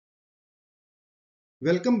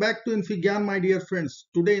Welcome back to Infigyan, my dear friends.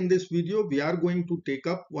 Today in this video, we are going to take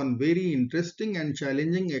up one very interesting and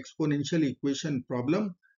challenging exponential equation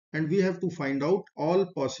problem, and we have to find out all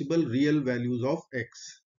possible real values of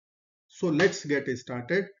x. So let's get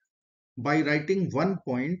started by writing one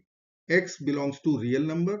point. X belongs to real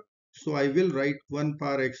number. So I will write 1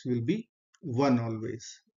 power x will be 1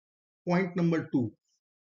 always. Point number 2,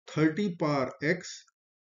 30 power x.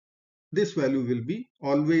 This value will be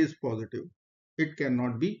always positive. It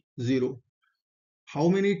cannot be 0. How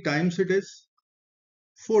many times it is?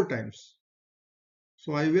 4 times.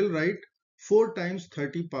 So I will write 4 times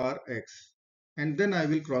 30 power x and then I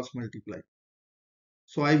will cross multiply.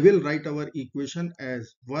 So I will write our equation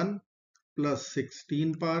as 1 plus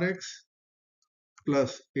 16 power x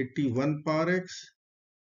plus 81 power x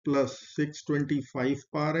plus 625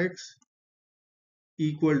 power x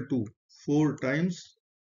equal to 4 times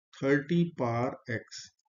 30 power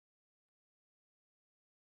x.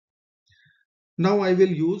 Now I will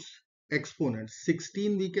use exponents.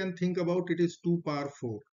 16 we can think about it is 2 power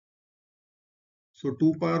 4. So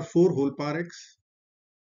 2 power 4 whole power x.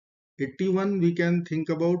 81 we can think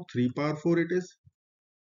about 3 power 4 it is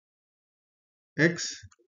x.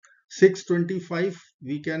 625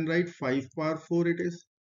 we can write 5 power 4 it is,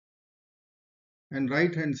 and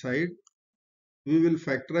right hand side we will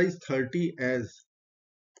factorize 30 as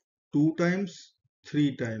 2 times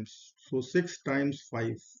 3 times, so 6 times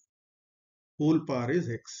 5 whole power is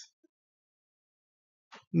x.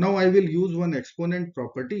 Now I will use one exponent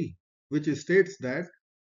property which states that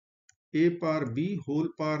a power b whole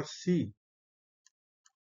power c,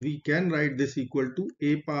 we can write this equal to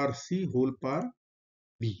a power c whole power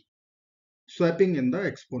b, swapping in the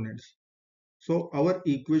exponents. So our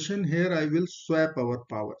equation here, I will swap our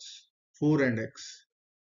powers, 4 and x,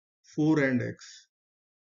 4 and x,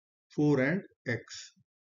 4 and x.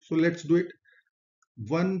 So let's do it.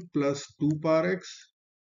 1 plus 2 power x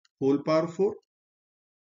whole power 4,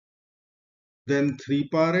 then 3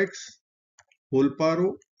 power x whole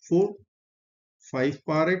power 4, 5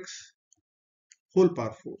 power x whole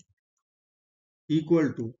power 4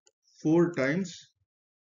 equal to 4 times.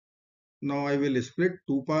 Now I will split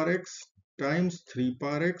 2 power x times 3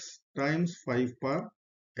 power x times 5 power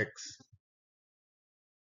x.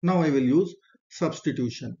 Now I will use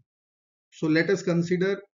substitution. So let us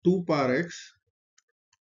consider 2 power x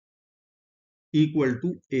equal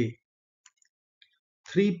to a,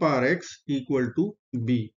 3 power x equal to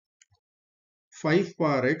b, 5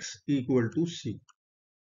 power x equal to c.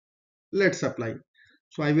 Let's apply.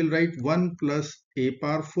 So I will write 1 plus a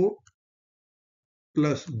power 4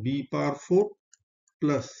 plus b power 4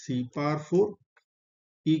 plus c power 4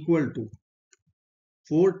 equal to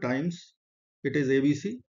 4 times it is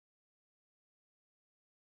abc.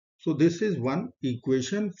 So this is one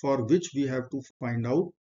equation for which we have to find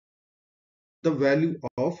out the value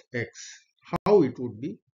of x. How it would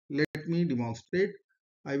be? Let me demonstrate.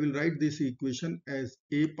 I will write this equation as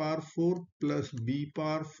a power 4 plus b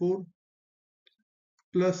power 4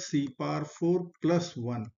 plus c power 4 plus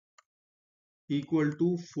 1 equal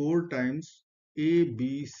to 4 times a,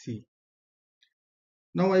 b, c.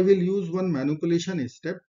 Now I will use one manipulation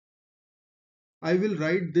step. I will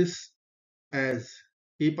write this as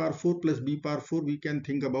a power 4 plus b power 4. We can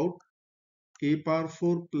think about a power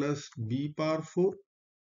 4 plus b power 4,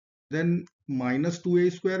 then minus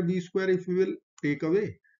 2a square b square. If we will take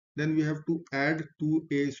away, then we have to add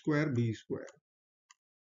 2a square b square.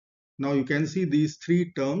 Now you can see these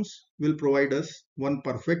three terms will provide us one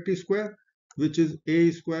perfect square, which is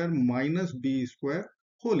a square minus b square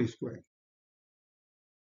whole square.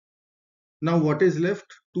 Now what is left?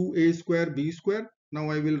 2a square b square.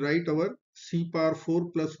 Now I will write our c power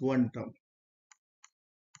 4 plus 1 term.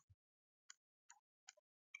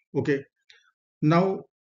 Okay. Now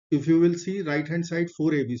if you will see right hand side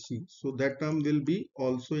 4abc, so that term will be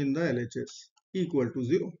also in the LHS equal to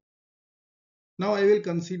 0. Now I will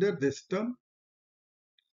consider this term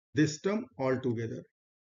altogether.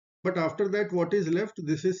 But after that, what is left?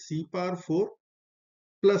 This is c power 4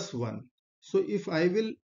 plus 1. So if I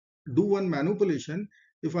will do one manipulation,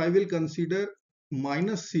 if I will consider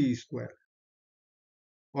minus c square,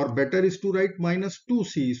 or better is to write minus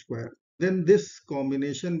 2c square, then this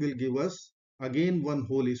combination will give us again one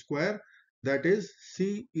whole square, that is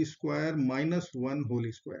c square minus 1 whole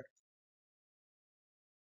square.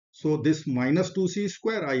 So this minus 2c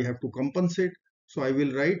square I have to compensate. So I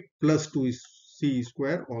will write plus 2c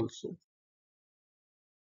square also.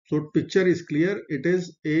 So picture is clear. It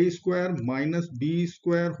is a square minus b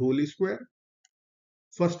square whole square.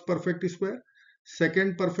 First perfect square.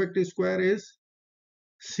 Second perfect square is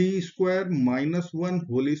c square minus 1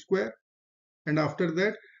 whole square. and after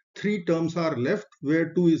that 3 terms are left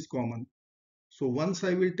where 2 is common. So once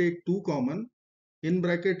I will take 2 common, in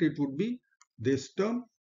bracket it would be this term,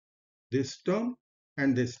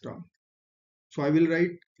 and this term. So I will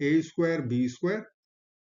write a square b square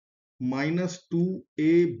minus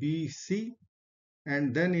 2abc,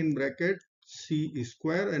 and then in bracket c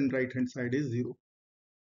square, and right hand side is 0.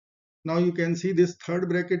 Now you can see this third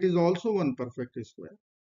bracket is also one perfect square.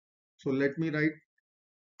 So let me write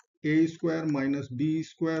a square minus b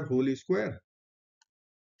square whole square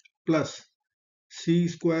plus c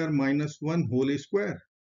square minus 1 whole square,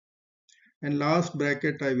 and last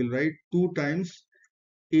bracket I will write 2 times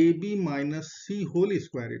ab minus c whole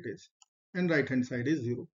square it is, and right hand side is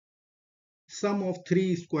 0. Sum of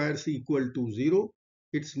 3 squares equal to 0.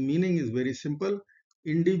 Its meaning is very simple.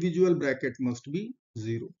 Individual bracket must be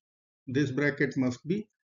 0. This bracket must be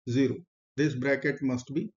 0. This bracket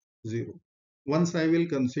must be 0. Once I will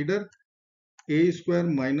consider a square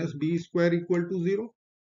minus b square equal to 0.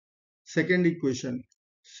 Second equation,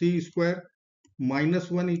 c square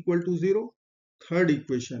minus 1 equal to 0. Third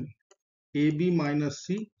equation, ab minus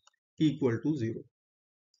c equal to 0.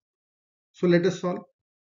 So let us solve.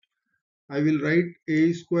 I will write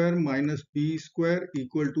a square minus b square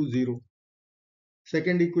equal to 0.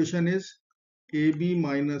 Second equation is ab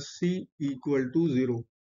minus c equal to 0.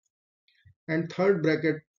 And third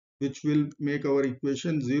bracket, which will make our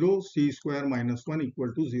equation 0, c square minus 1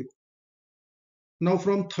 equal to 0. Now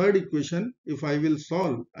from third equation, if I will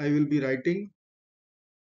solve, I will be writing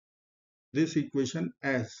this equation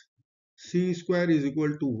as c square is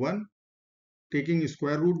equal to 1. Taking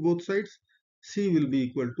square root both sides, c will be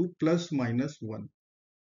equal to plus minus 1.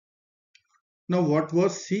 Now what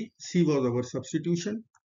was c? C was our substitution.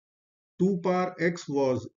 2 power x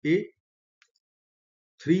was a,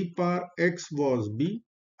 3 power x was b,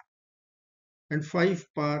 and 5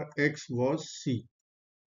 power x was c.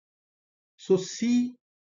 So c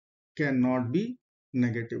cannot be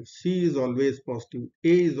negative. C is always positive,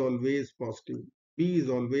 a is always positive, b is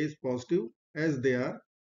always positive, as they are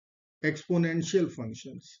exponential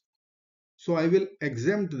functions. So I will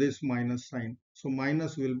exempt this minus sign. So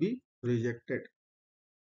minus will be rejected.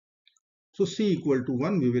 So c equal to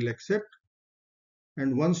 1 we will accept.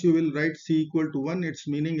 And once you will write c equal to 1, its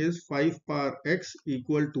meaning is 5 power x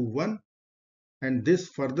equal to 1. And this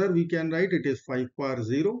further we can write it is 5 power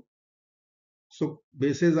 0. So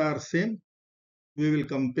bases are same. We will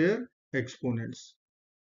compare exponents.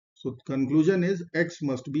 So conclusion is x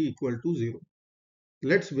must be equal to 0.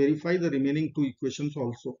 Let's verify the remaining two equations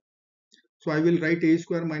also. So I will write a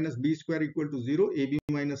square minus b square equal to 0, ab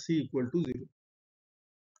minus c equal to 0.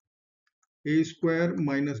 A square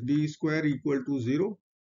minus b square equal to 0.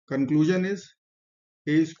 Conclusion is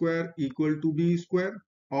a square equal to b square,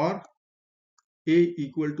 or a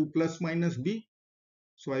equal to plus minus b.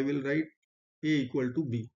 So I will write a equal to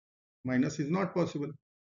b. Minus is not possible.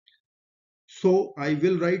 So I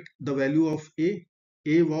will write the value of a.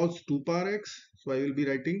 A was 2 power x. So I will be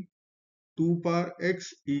writing 2 power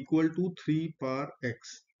x equal to 3 power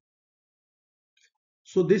x.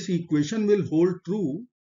 So this equation will hold true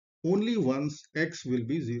only once x will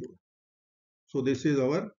be 0. So this is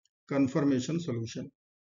our confirmation solution.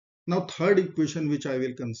 Now third equation which I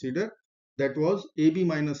will consider, that was ab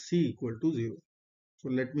minus c equal to 0. So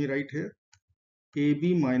let me write here ab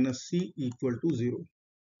minus c equal to 0.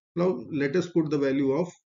 Now let us put the value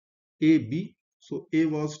of ab. So a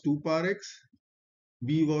was 2 power x,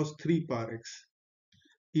 b was 3 power x,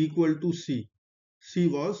 equal to c. C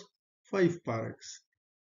was 5 power x.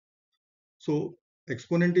 So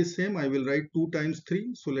exponent is same. I will write 2 times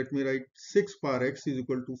 3. So let me write 6 power x is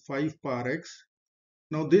equal to 5 power x.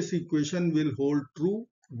 Now this equation will hold true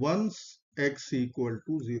once x equal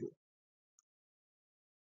to 0.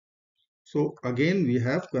 So again we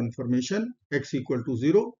have confirmation x equal to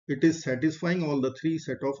 0. It is satisfying all the three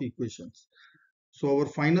set of equations. So our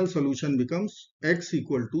final solution becomes x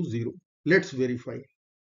equal to 0. Let's verify.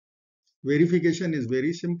 Verification is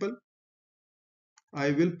very simple.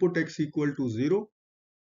 I will put x equal to 0.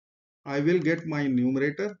 I will get my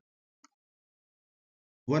numerator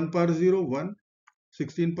 1 power 0, 1,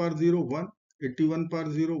 16 power 0, 1, 81 power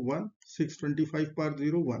 0, 1, 625 power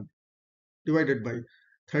 0, 1, divided by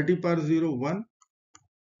 30 power 0, 1,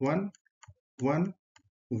 1, 1,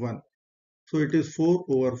 1. So it is 4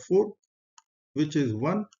 over 4, which is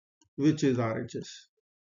 1, which is RHS.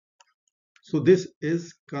 So this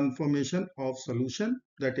is confirmation of solution,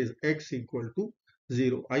 that is x equal to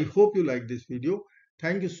 0. I hope you like this video.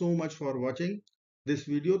 Thank you so much for watching this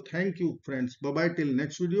video. Thank you friends. Bye bye till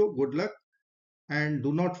next video. Good luck, and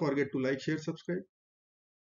do not forget to like, share, subscribe.